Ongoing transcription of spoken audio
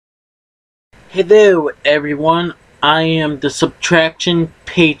Hello everyone, I am the Subtraction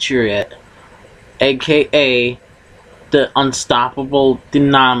Patriot, aka the Unstoppable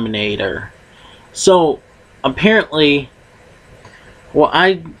Denominator. So, apparently,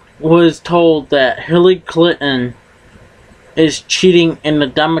 I was told that Hillary Clinton is cheating in the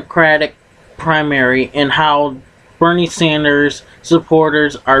Democratic primary and how Bernie Sanders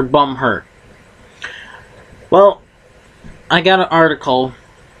supporters are bumhurt. Well, I got an article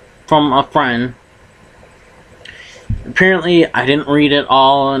from a friend. Apparently, I didn't read it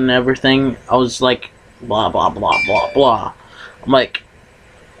all and everything. I was like, blah, blah, blah, blah, blah. I'm like,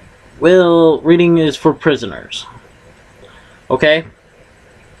 well, reading is for prisoners. Okay?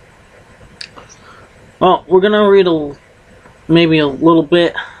 Well, we're gonna read maybe a little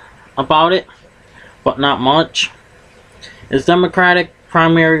bit about it, but not much. Is Democratic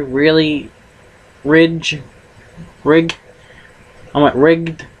primary really rigged? I went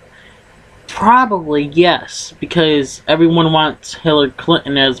rigged. Probably yes, because everyone wants Hillary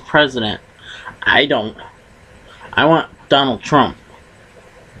Clinton as president. I don't. I want Donald Trump.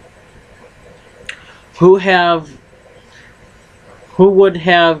 Who would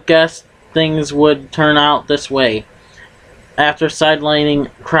have guessed things would turn out this way? After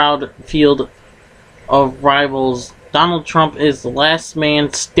sidelining crowd field of rivals, Donald Trump is the last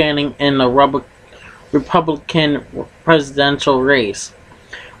man standing in the Republican presidential race.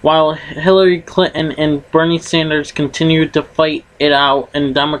 While Hillary Clinton and Bernie Sanders continue to fight it out in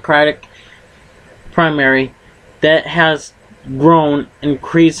the Democratic primary, that has grown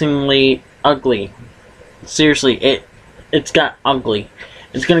increasingly ugly. Seriously, it's got ugly.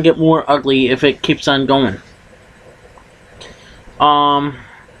 It's gonna get more ugly if it keeps on going.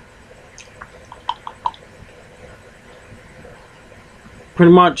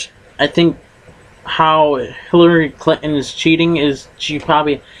 Pretty much, I think how Hillary Clinton is cheating is she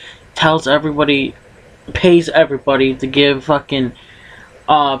probably tells everybody, pays everybody to give fucking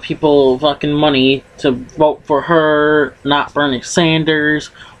people fucking money to vote for her, not Bernie Sanders.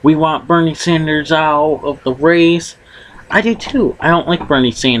 We want Bernie Sanders out of the race. I do too. I don't like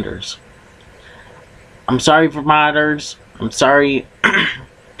Bernie Sanders. I'm sorry, Vermonters. I'm sorry,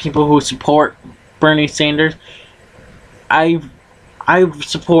 people who support Bernie Sanders. I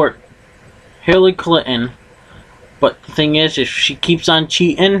support Hillary Clinton, but the thing is, if she keeps on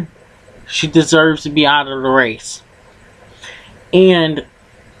cheating, she deserves to be out of the race. And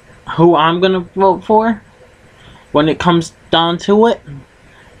who I'm gonna vote for, when it comes down to it,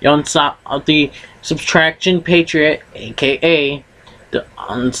 the Subtraction Patriot, aka the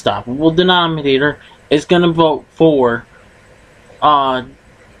Unstoppable Denominator, is gonna vote for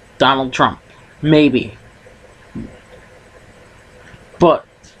Donald Trump. Maybe. But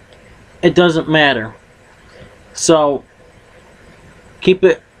it doesn't matter. So, keep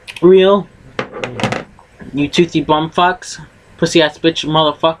it real, you toothy bumfucks, pussy ass bitch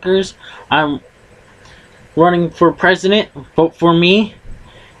motherfuckers. I'm running for president. Vote for me.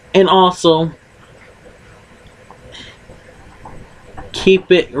 And also,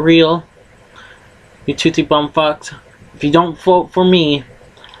 keep it real, you toothy bumfucks. If you don't vote for me,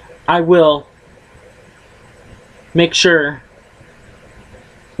 I will make sure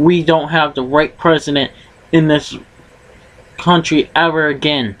we don't have the right president in this country ever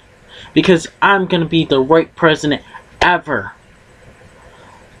again. Because I'm gonna be the right president ever.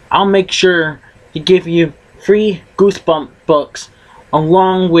 I'll make sure to give you free Goosebump books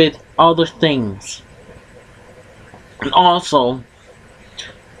along with other things. And also,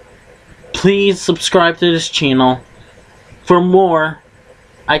 please subscribe to this channel. For more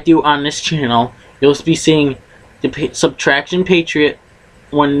I do on this channel, you'll be seeing the Subtraction Patriot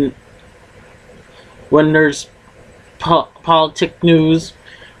when there's politic news.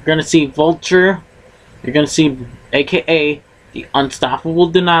 You're gonna see Vulture. You're gonna see aka the Unstoppable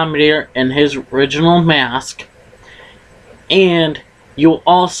Denominator in his original mask. And you'll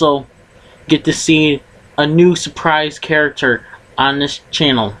also get to see a new surprise character on this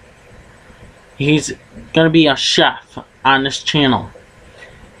channel. He's gonna be a chef on this channel.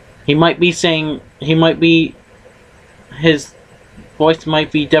 His voice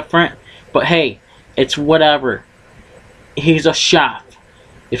might be different, but hey, it's whatever. He's a chef.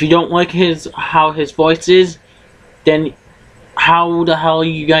 If you don't like how his voice is, then how the hell are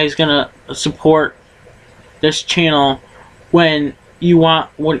you guys gonna support this channel when you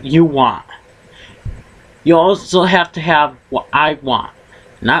want what you want? You also have to have what I want,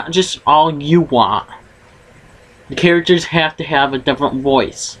 not just all you want. The characters have to have a different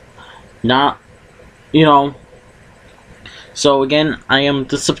voice, not, you know. So again, I am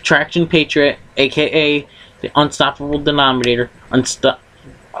the Subtraction Patriot, aka the Unstoppable Denominator.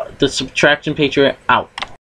 the Subtraction Patriot out.